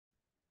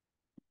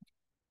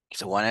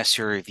I want us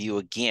to review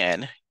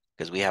again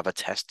because we have a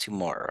test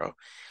tomorrow.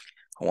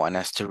 I want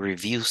us to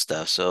review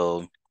stuff.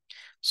 So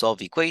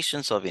solve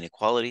equations, solve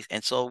inequalities,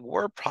 and solve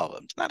word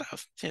problems.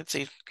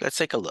 Let's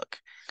take a look.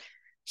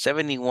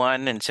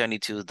 71 and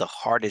 72 is the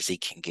hardest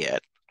it can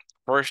get.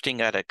 First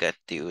thing I gotta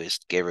do is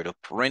get rid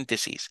of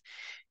parentheses.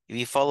 If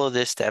you follow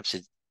these steps,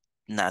 it's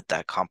not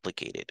that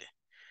complicated.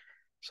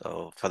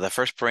 So for the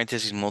first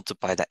parentheses,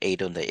 multiply the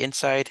 8 on the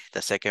inside.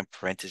 The second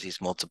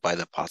parentheses, multiply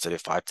the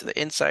positive 5 to the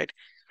inside.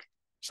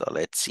 So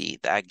let's see,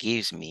 that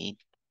gives me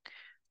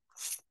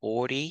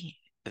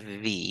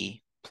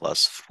 40v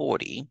plus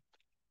 40.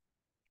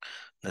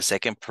 The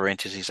second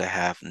parentheses, I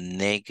have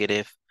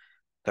negative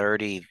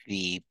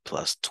 30v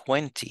plus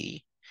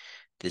 20.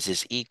 This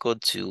is equal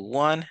to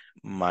 1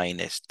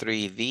 minus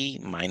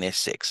 3v minus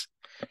 6.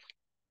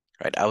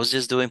 Right, I was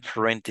just doing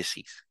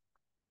parentheses.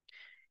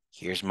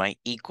 Here's my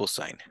equal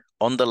sign.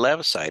 On the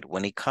left side,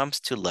 when it comes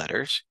to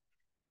letters,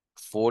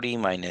 40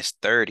 minus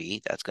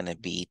 30, that's going to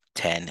be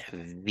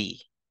 10v.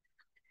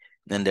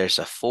 Then there's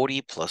a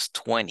 40 plus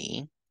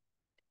 20.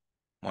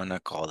 I'm going to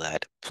call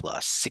that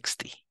plus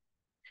 60.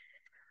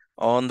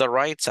 On the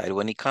right side,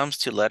 when it comes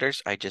to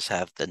letters, I just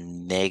have the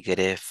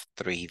negative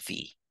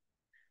 3v.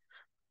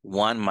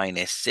 1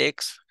 minus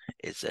 6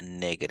 is a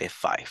negative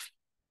 5.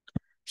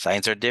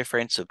 Signs are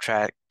different.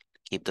 Subtract,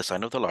 keep the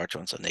sign of the large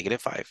one, so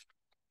negative 5.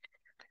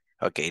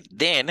 Okay,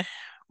 then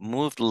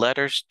move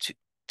letters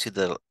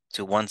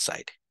to one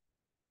side.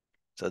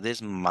 So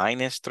this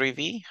minus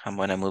 3v, I'm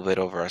going to move it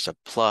over as a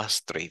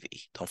plus 3v.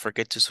 Don't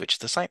forget to switch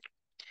the sign.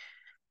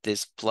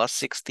 This plus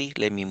 60,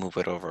 let me move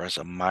it over as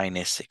a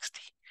minus 60.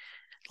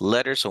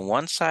 Letters on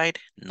one side,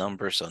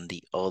 numbers on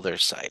the other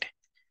side.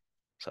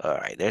 So, all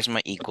right, there's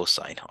my equal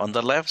sign. On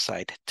the left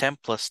side, 10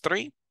 plus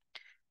 3,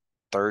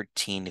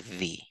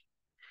 13v.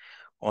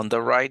 On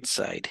the right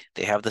side,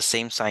 they have the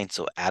same sign,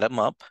 so add them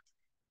up,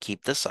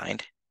 keep the sign,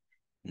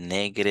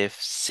 negative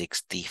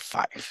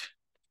 65.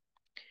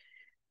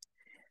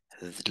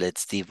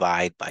 Let's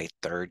divide by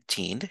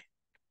 13.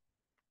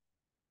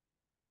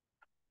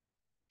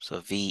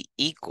 So v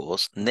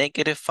equals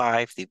negative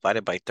 5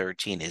 divided by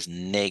 13 is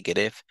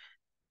negative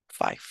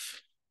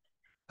 5.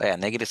 Oh yeah,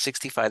 negative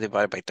 65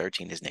 divided by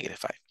 13 is negative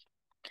 5.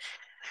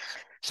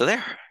 So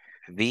there,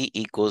 v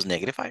equals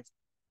negative 5. Let's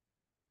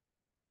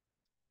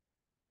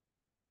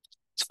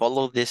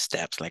follow these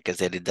steps. Like I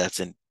said, it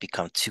doesn't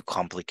become too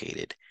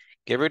complicated.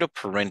 Get rid of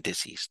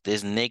parentheses.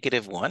 This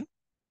negative 1,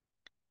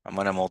 I'm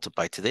going to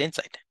multiply to the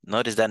inside.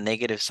 Notice that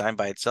negative sign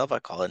by itself, I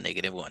call it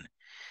negative 1.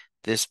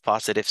 This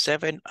positive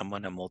 7, I'm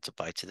going to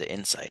multiply to the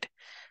inside.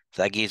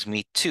 So that gives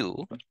me 2,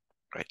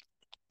 right?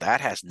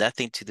 That has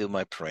nothing to do with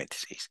my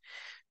parentheses.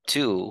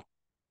 2,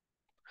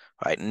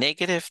 right?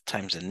 Negative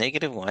times a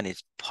negative 1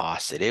 is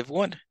positive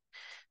 1.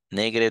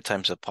 Negative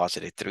times a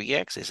positive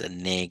 3x is a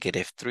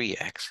negative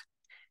 3x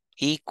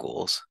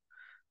equals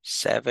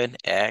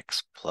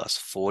 7x plus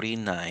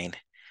 49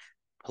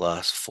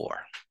 plus 4.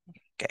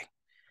 Okay,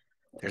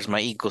 there's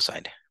my equal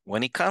sign.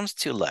 When it comes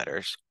to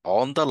letters,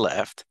 on the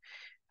left,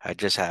 I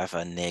just have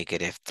a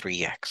negative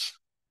 3x.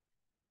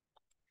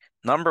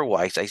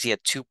 Number-wise, I see a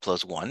 2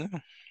 plus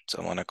 1, so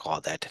I'm going to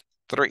call that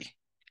 3.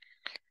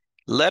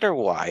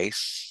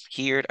 Letter-wise,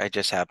 here I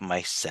just have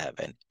my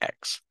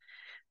 7x.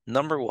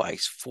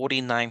 Number-wise,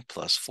 49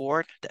 plus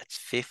 4, that's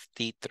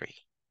 53.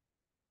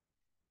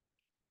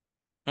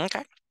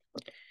 Okay.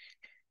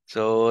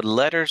 So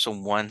letters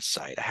on one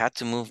side, I had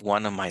to move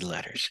one of my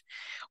letters.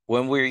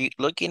 When we're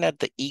looking at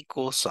the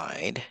equal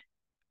side,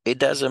 it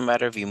doesn't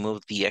matter if you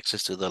move the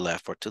x's to the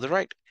left or to the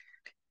right.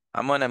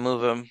 I'm going to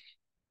move them.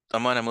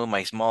 I'm going to move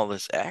my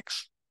smallest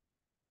x.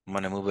 I'm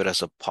going to move it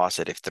as a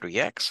positive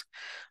 3x.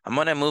 I'm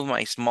going to move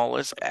my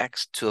smallest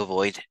x to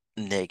avoid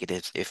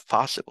negatives if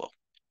possible.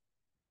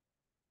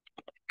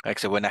 Like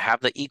so when I have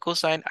the equal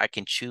sign, I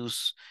can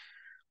choose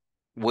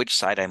which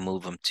side I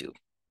move them to.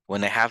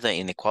 When I have the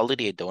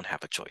inequality, I don't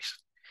have a choice.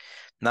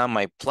 Now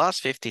my plus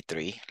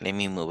 53, let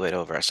me move it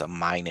over as a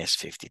minus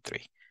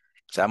 53.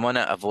 So I'm going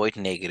to avoid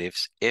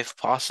negatives if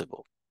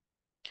possible.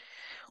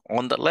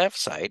 On the left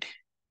side,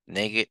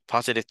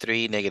 positive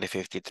 3, negative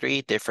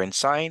 53, different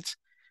signs.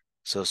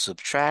 So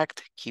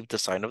subtract, keep the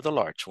sign of the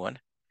large one.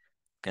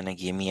 Gonna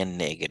give me a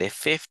negative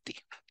 50.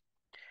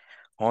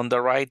 On the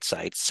right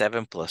side,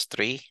 7 plus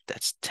 3,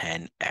 that's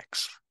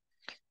 10x.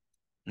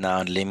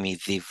 Now let me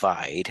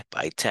divide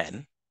by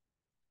 10.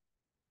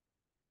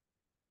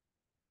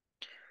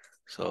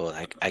 So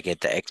I get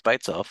the x by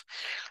itself.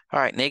 All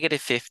right,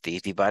 negative 50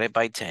 divided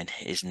by 10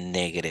 is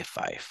negative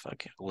 5.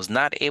 Okay, I was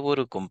not able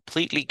to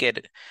completely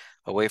get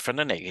away from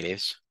the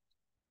negatives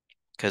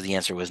because the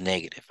answer was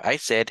negative. I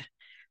said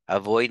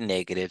avoid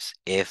negatives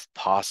if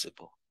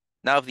possible.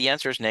 Now, if the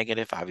answer is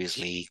negative,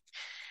 obviously,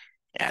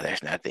 yeah,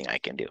 there's nothing I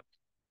can do.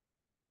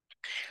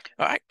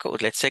 All right, cool.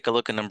 Let's take a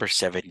look at number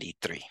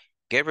 73.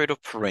 Get rid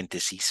of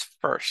parentheses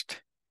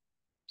first.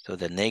 So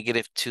the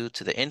negative 2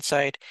 to the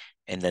inside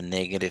and the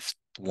negative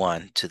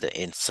 1 to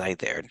the inside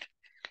there.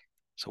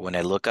 So when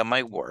I look at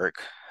my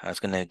work, that's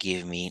going to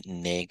give me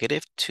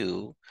negative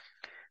 2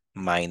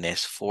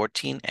 minus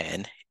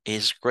 14n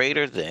is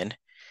greater than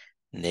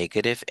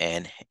negative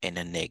n and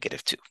a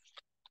negative 2.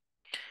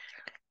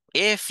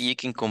 If you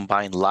can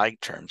combine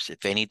like terms,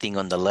 if anything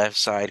on the left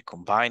side,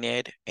 combine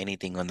it.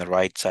 Anything on the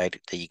right side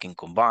that you can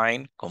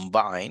combine.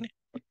 In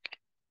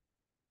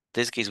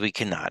this case, we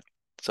cannot.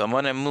 So I'm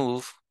going to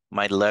move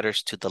my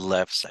letters to the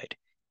left side.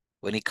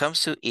 When it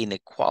comes to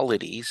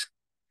inequalities,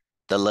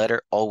 the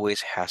letter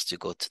always has to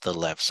go to the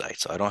left side.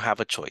 So I don't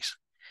have a choice.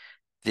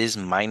 This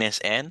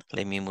minus n,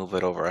 let me move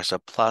it over as a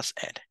plus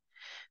n.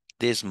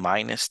 This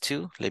minus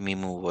 2, let me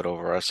move it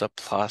over as a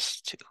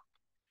plus 2.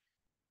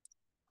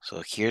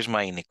 So here's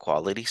my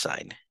inequality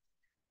sign.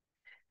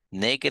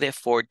 Negative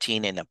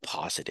 14 and a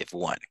positive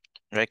 1,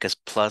 right? Because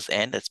plus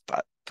n, that's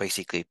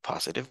basically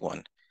positive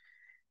 1.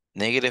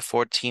 Negative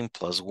 14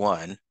 plus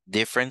 1,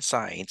 different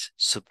signs,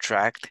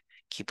 subtract,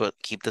 keep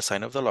the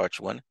sign of the large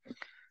one.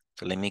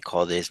 So let me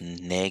call this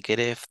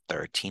negative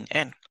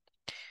 13n.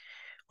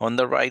 On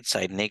the right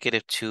side,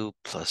 negative 2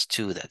 plus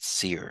 2, that's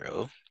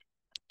 0.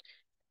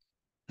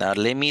 Now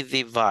let me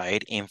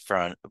divide in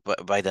front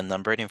by the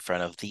number in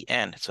front of the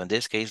n. So in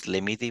this case,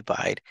 let me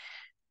divide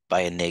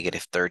by a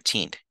negative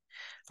 13.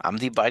 I'm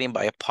dividing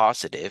by a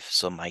positive,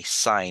 so my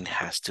sign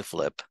has to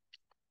flip.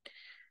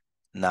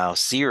 Now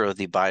 0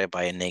 divided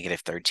by a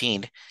negative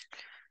 13.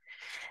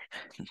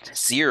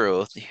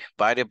 0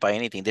 divided by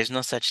anything. There's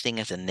no such thing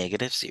as a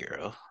negative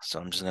 0. So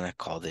I'm just going to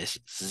call this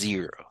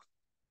 0.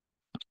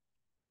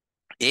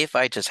 If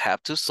I just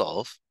have to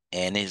solve,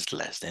 n is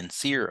less than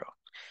 0.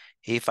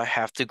 If I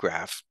have to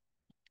graph,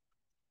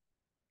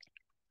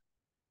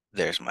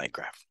 there's my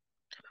graph.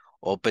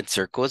 Open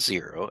circle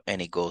 0,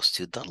 and it goes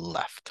to the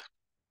left.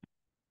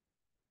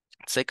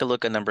 Let's take a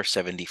look at number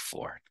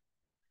 74.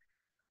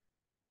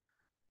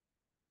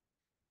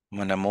 I'm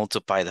going to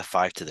multiply the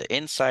 5 to the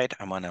inside.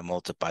 I'm going to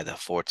multiply the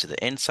 4 to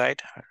the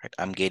inside. All right,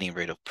 I'm getting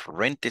rid of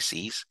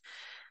parentheses.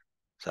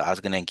 So that's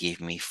going to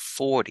give me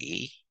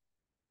 40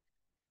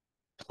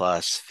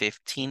 plus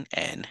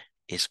 15n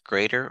is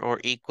greater or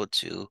equal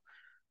to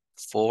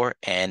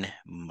 4n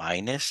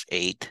minus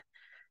 8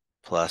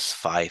 plus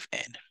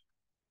 5n.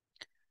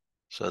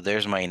 So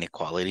there's my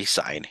inequality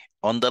sign.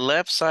 On the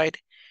left side,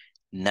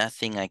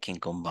 nothing I can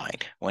combine.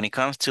 When it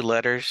comes to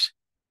letters,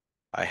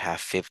 I have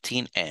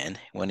 15n.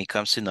 When it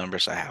comes to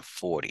numbers, I have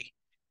 40.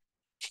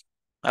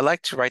 I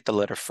like to write the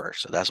letter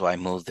first, so that's why I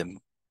moved them,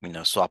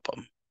 swap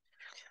them.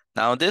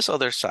 Now on this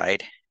other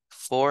side,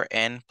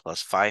 4n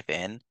plus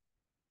 5n,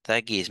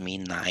 that gives me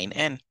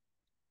 9n.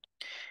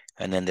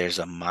 And then there's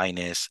a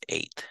minus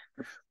 8.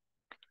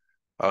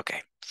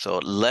 Okay, so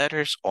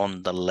letters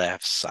on the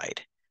left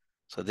side.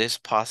 So this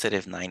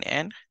positive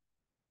 9n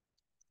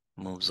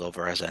moves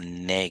over as a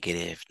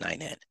negative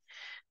 9n.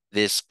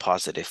 This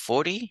positive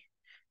 40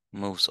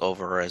 moves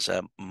over as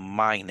a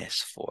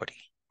minus 40.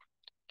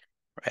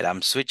 Right,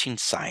 I'm switching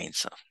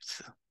signs.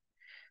 So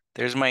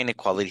there's my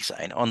inequality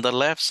sign. On the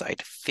left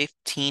side,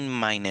 15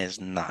 minus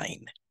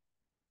 9.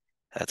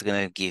 That's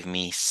going to give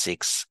me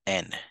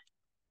 6n.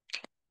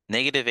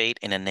 Negative 8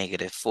 and a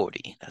negative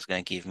 40. That's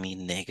going to give me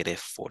negative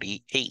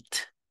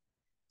 48.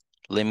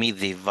 Let me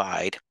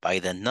divide by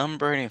the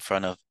number in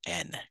front of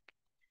n.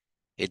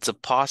 It's a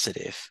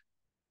positive,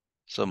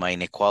 so my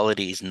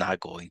inequality is not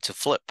going to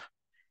flip.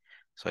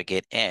 So I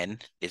get n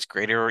is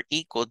greater or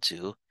equal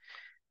to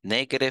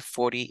negative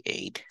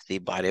 48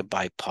 divided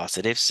by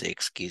positive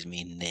 6 gives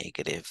me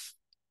negative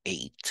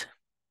 8.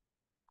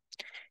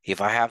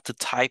 If I have to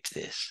type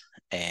this,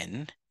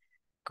 n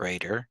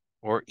greater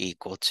or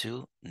equal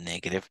to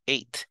negative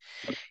 8.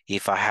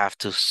 If I have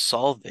to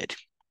solve it,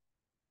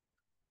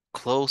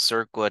 close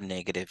circle at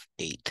negative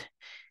 8,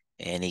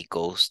 and it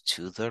goes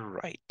to the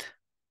right.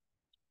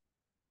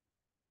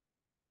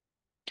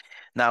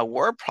 Now,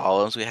 word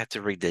problems, we have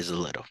to read this a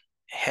little.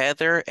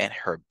 Heather and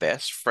her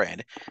best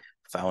friend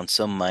found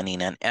some money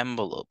in an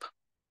envelope.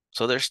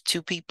 So there's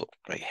two people,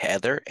 right?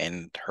 Heather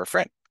and her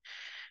friend.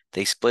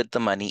 They split the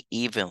money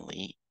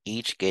evenly,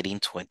 each getting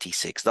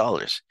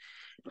 $26.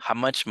 How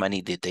much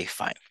money did they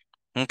find?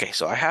 Okay,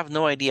 so I have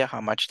no idea how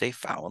much they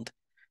found.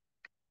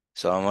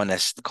 So I'm going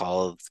to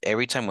call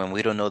every time when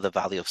we don't know the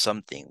value of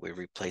something, we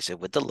replace it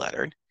with the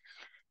letter.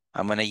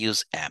 I'm going to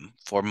use M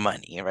for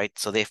money, right?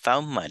 So they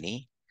found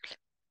money.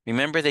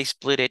 Remember, they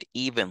split it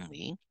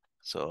evenly.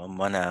 So I'm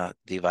going to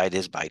divide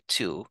this by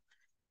 2.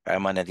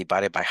 I'm going to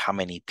divide it by how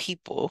many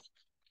people.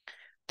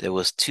 There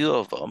was 2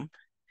 of them.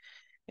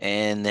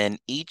 And then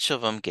each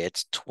of them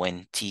gets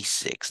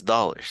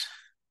 $26.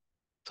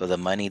 So the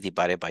money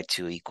divided by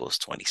 2 equals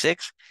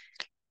 26.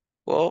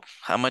 Well,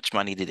 how much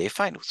money did they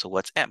find? So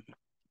what's M?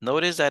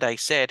 Notice that I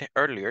said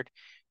earlier,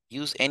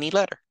 use any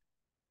letter.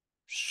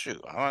 Shoot,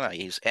 I want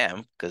to use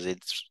M because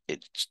it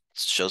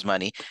shows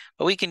money,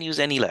 but we can use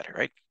any letter,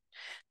 right?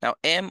 Now,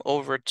 M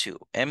over 2,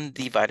 M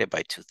divided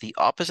by 2. The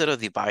opposite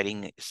of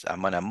dividing is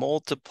I'm going to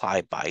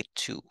multiply by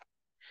 2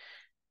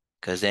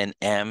 because then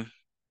M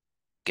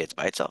gets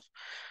by itself.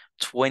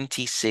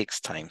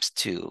 26 times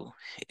 2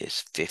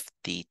 is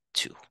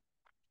 52.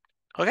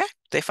 Okay,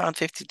 they found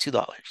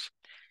 $52.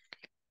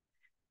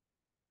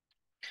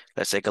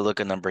 Let's take a look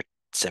at number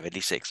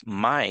 76.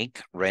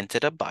 Mike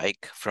rented a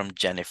bike from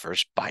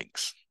Jennifer's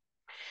Bikes.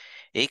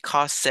 It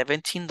cost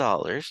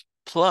 $17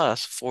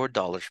 plus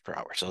 $4 per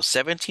hour. So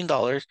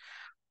 $17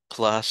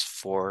 plus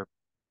 $4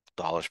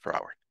 per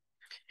hour.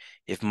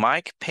 If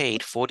Mike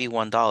paid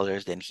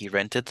 $41, then he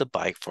rented the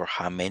bike for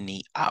how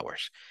many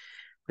hours?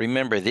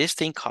 Remember, this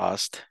thing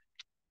cost,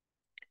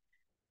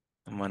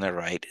 I'm going to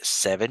write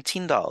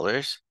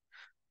 $17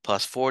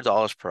 plus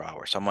 $4 per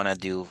hour. So I'm going to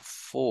do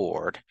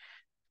 4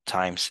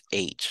 times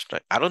H.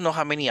 I don't know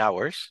how many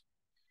hours.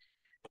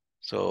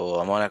 So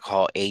I'm going to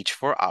call H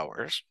for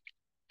hours.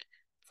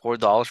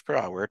 $4 per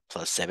hour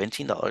plus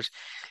 $17.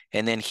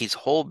 And then his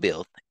whole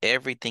bill,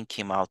 everything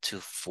came out to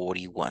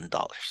 $41.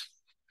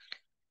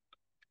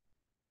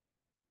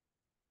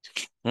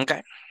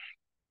 Okay.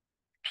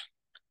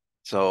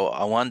 So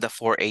I want the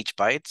 4H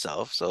by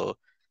itself. So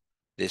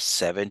this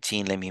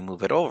 17, let me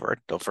move it over.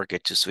 Don't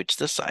forget to switch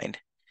the sign.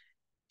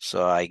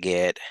 So I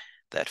get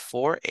that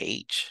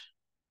 4H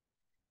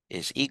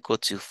is equal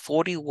to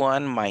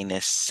 41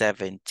 minus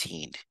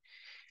 17.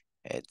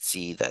 Let's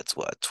see, that's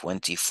what,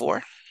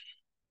 24?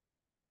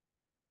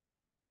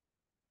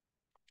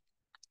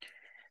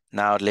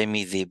 Now let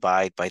me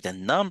divide by the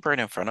number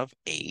in front of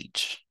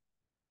age.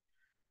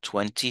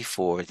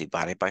 24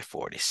 divided by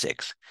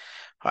 46.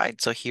 All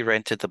right, so he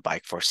rented the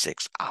bike for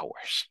 6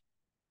 hours.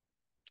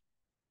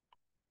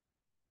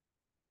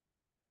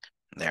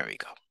 There we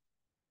go.